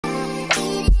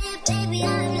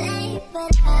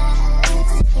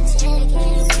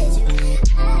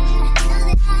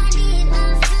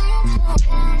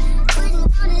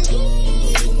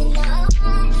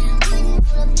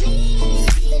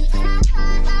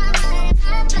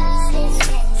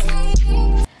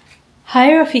Hi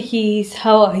Rafikis,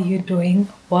 how are you doing?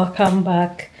 Welcome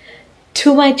back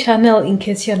to my channel. In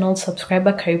case you're not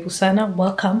subscriber, karibu sana,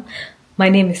 welcome. My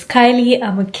name is Kylie.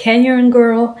 I'm a Kenyan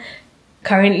girl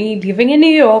currently living in New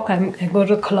York. I go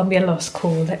to Columbia Law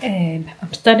School and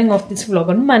I'm starting off this vlog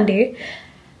on Monday.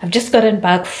 I've just gotten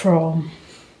back from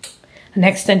an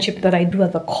externship that I do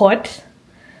at the court.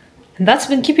 And that's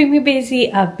been keeping me busy.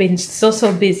 I've been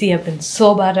so busy. I've been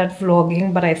so bad at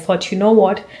vlogging, but I thought, you know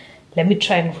what? Let me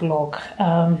try and vlog.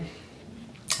 I'm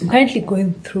currently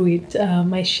going through it.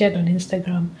 I shared on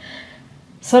Instagram.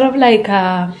 Sort of like,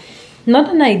 not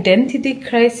an identity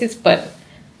crisis, but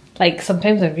like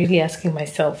sometimes I'm really asking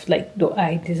myself, like, do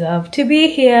I deserve to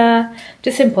be here?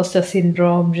 Just imposter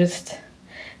syndrome, just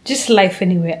life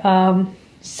anyway.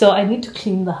 So I need to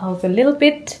clean the house a little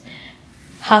bit,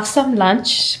 have some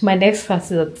lunch. My next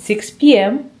class is at 6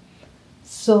 p.m.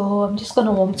 So I'm just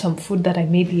gonna warm some food that I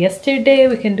made yesterday.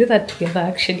 We can do that together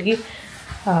actually.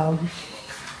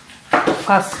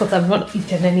 Fast, because I've not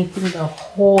eaten anything the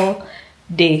whole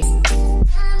day.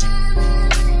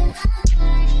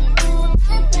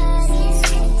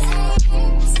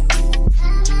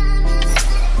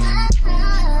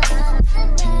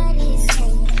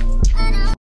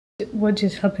 What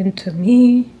just happened to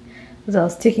me as I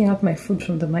was taking out my food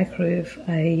from the microwave,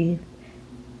 I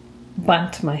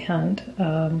burnt my hand.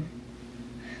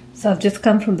 So I've just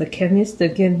come from the chemist. They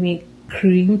gave me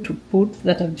cream to put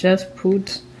that I've just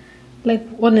put. Like,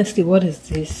 honestly, what is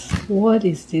this? What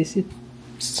is this? It's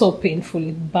so painful.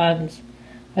 It burns.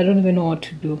 I don't even know what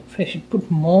to do. If I should put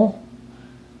more.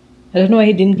 I don't know why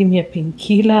he didn't give me a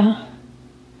painkiller.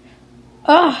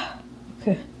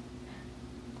 Okay.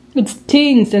 It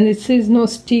stings, and it says no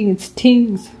sting. It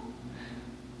stings.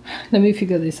 Let me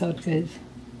figure this out, guys.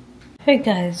 Hey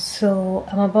guys, so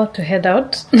I'm about to head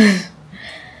out.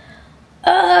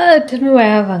 Tell me why I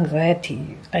have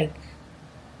anxiety. Like,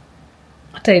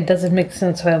 it doesn't make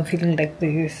sense why I'm feeling like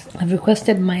this. I've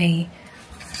requested my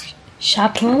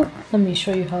shuttle. Let me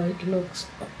show you how it looks.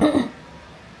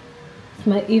 It's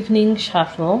my evening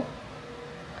shuttle.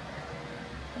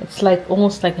 It's like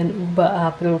almost like an Uber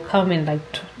app. It will come in like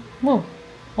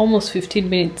almost 15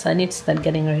 minutes. I need to start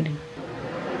getting ready.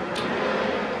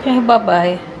 Okay,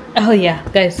 bye-bye. Oh yeah,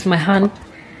 guys, my hand,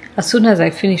 as soon as I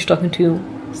finished talking to you,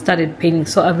 started paining.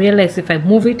 So I realized if I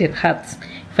move it, it hurts.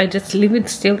 If I just leave it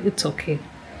still, it's okay.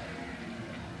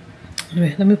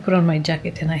 Anyway, let me put on my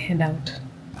jacket and I head out.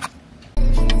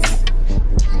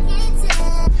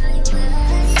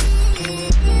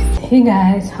 Hey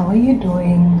guys, how are you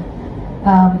doing?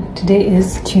 Today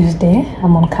is Tuesday.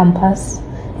 I'm on campus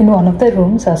in one of the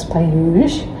rooms as per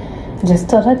usual. Just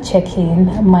thought I'd check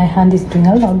in. My hand is doing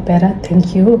a lot better,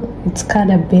 thank you. It's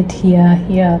kind of a bit here,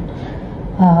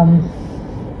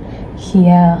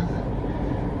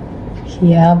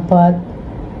 but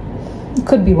it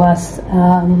could be worse.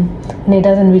 And it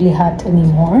doesn't really hurt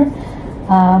anymore.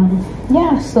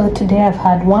 Yeah, so today I've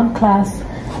had one class.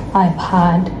 I've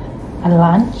had a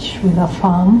lunch with a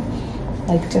farm,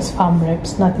 like just farm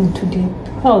reps, nothing too deep.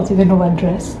 I was even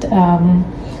overdressed.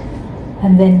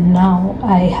 And then now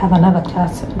I have another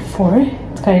class at 4.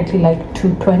 It's currently like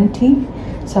 2:20.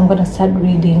 So I'm gonna start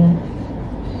reading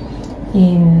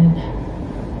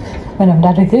when I'm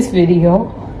done with this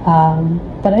video.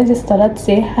 But I just thought I'd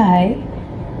say hi.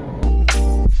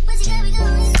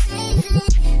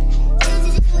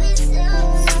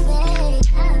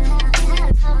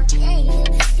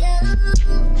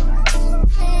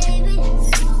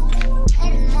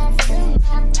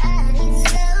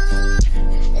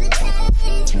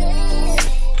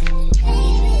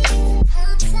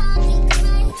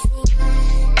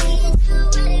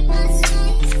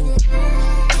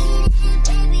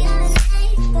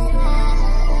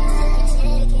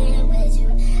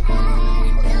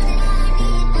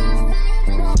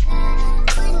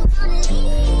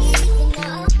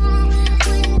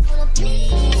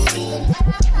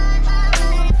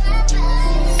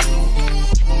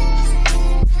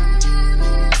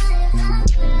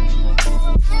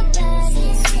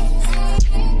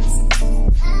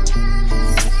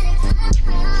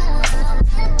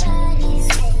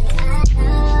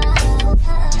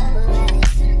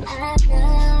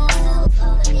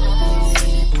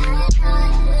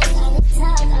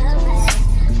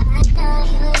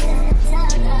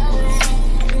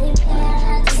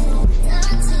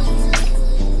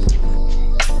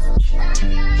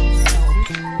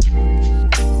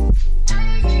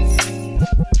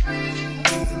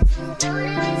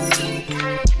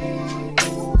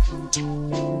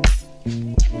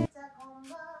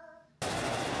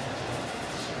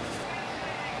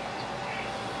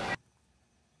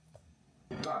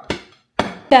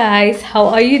 Guys, how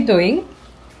are you doing?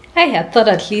 I had thought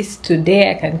at least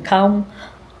today I can come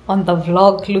on the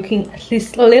vlog looking at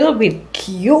least a little bit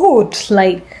cute.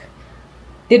 Like,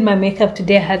 did my makeup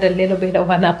today. I had a little bit of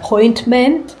an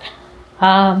appointment.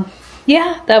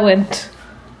 Yeah, that went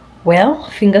well,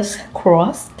 fingers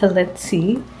crossed. Let's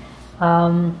see.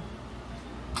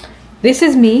 This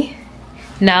is me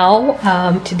now.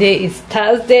 Today is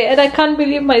Thursday and I can't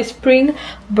believe my spring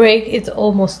break is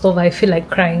almost over. I feel like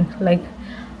crying. Like,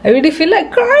 I really feel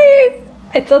like crying.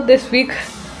 I thought this week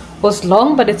was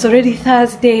long, but it's already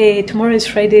Thursday. Tomorrow is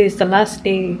Friday, it's the last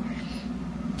day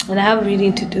and I have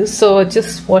reading to do. So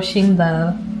just washing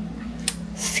the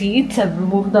seats. I've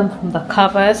removed them from the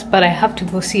covers, but I have to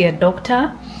go see a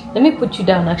doctor. Let me put you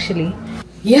down actually.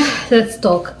 Yeah, let's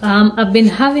talk. I've been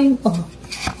having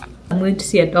I'm going to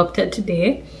see a doctor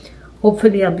today.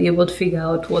 Hopefully I'll be able to figure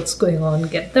out what's going on,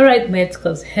 get the right meds,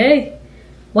 because hey,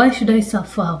 why should I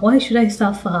suffer? Why should I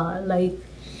suffer? Like,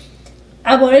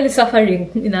 I'm already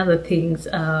suffering in other things.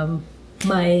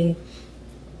 My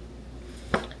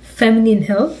feminine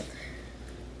health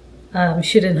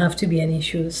shouldn't have to be an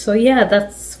issue. So yeah,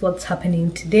 that's what's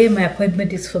happening today. My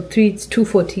appointment is for 3, it's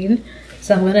 2:14,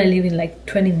 so I'm gonna leave in like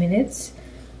 20 minutes.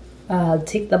 I'll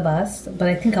take the bus, but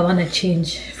I think I want to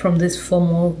change from this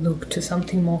formal look to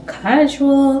something more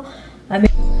casual. I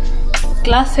mean,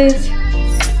 glasses,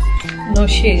 no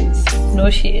shades, no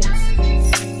shades.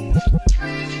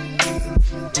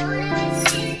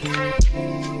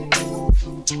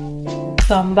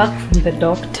 So I'm back from the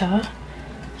doctor.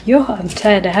 Yo, I'm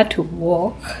tired. I had to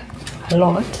walk a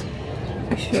lot.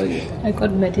 Let me show you. I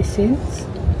got medicines,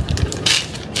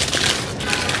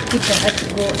 which I had to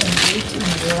go and wait in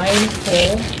line for.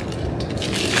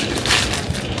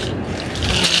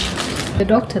 The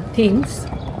doctor thinks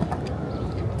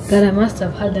that I must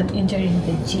have had an injury in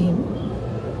the gym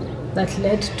that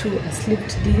led to a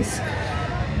slipped disc,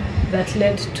 that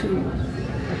led to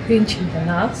a pinch in the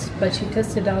nerves, but she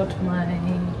tested out my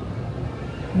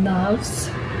nerves.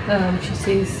 She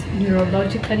says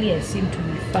neurologically I seem to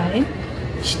be fine.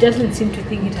 She doesn't seem to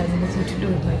think it has anything to do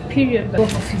with my period, but go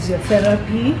for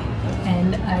physiotherapy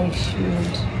and I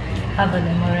should have an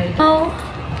MRI now.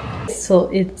 So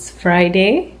it's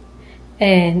Friday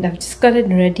and I've just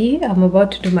gotten ready. I'm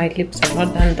about to do my lips. I've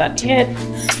not done that yet,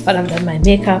 but I've done my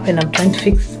makeup and I'm trying to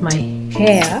fix my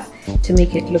hair to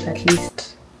make it look at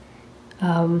least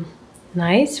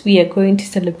nice. We are going to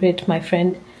celebrate my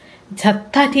friend. It's her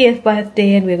 30th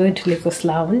birthday and we're going to Lagos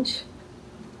Lounge.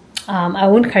 I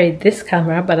won't carry this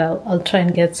camera, but I'll try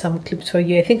and get some clips for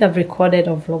you. I think I've recorded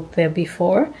a vlog there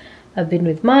before. I've been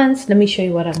with Mans. Let me show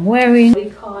you what I'm wearing.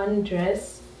 Recon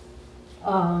dress.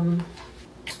 Oh,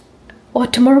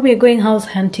 tomorrow we're going house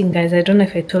hunting, guys. I don't know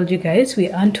if I told you guys. We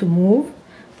aren't to move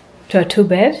to a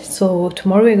 2-bed. So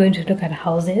tomorrow we're going to look at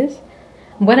houses.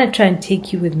 I'm gonna try and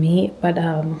take you with me, but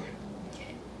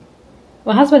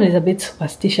my husband is a bit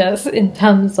superstitious in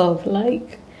terms of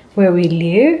like where we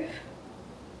live.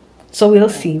 So we'll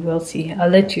see, I'll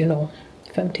let you know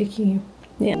if I'm taking you.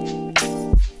 Yeah.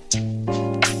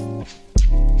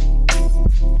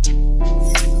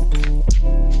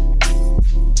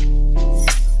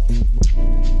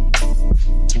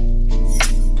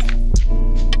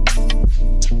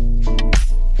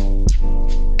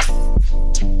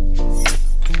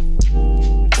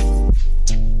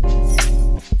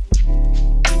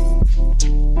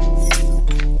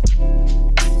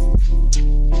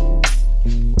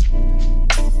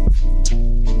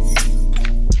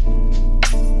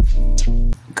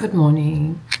 Good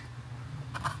morning.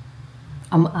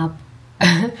 I'm up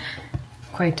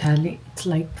quite early. It's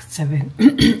like 7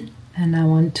 and I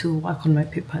want to work on my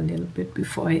paper a little bit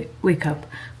before I wake up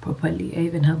properly. I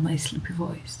even have my sleepy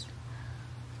voice.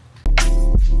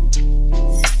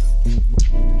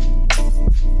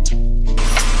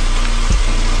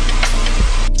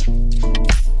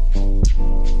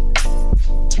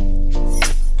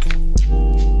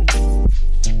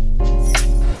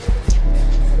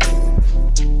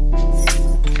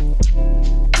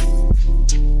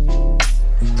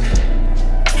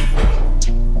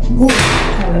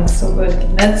 That looks so good.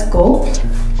 Let's go.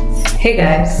 Hey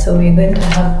guys, so we're going to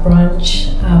have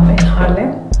brunch in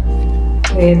Harlem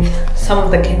with some of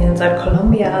the Kenyans at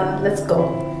Colombia. Let's go.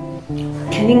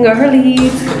 Kenyan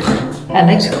girlies. I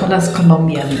like to call us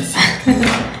Colombians. Let's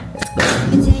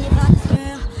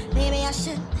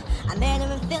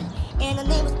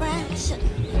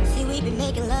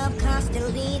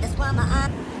go.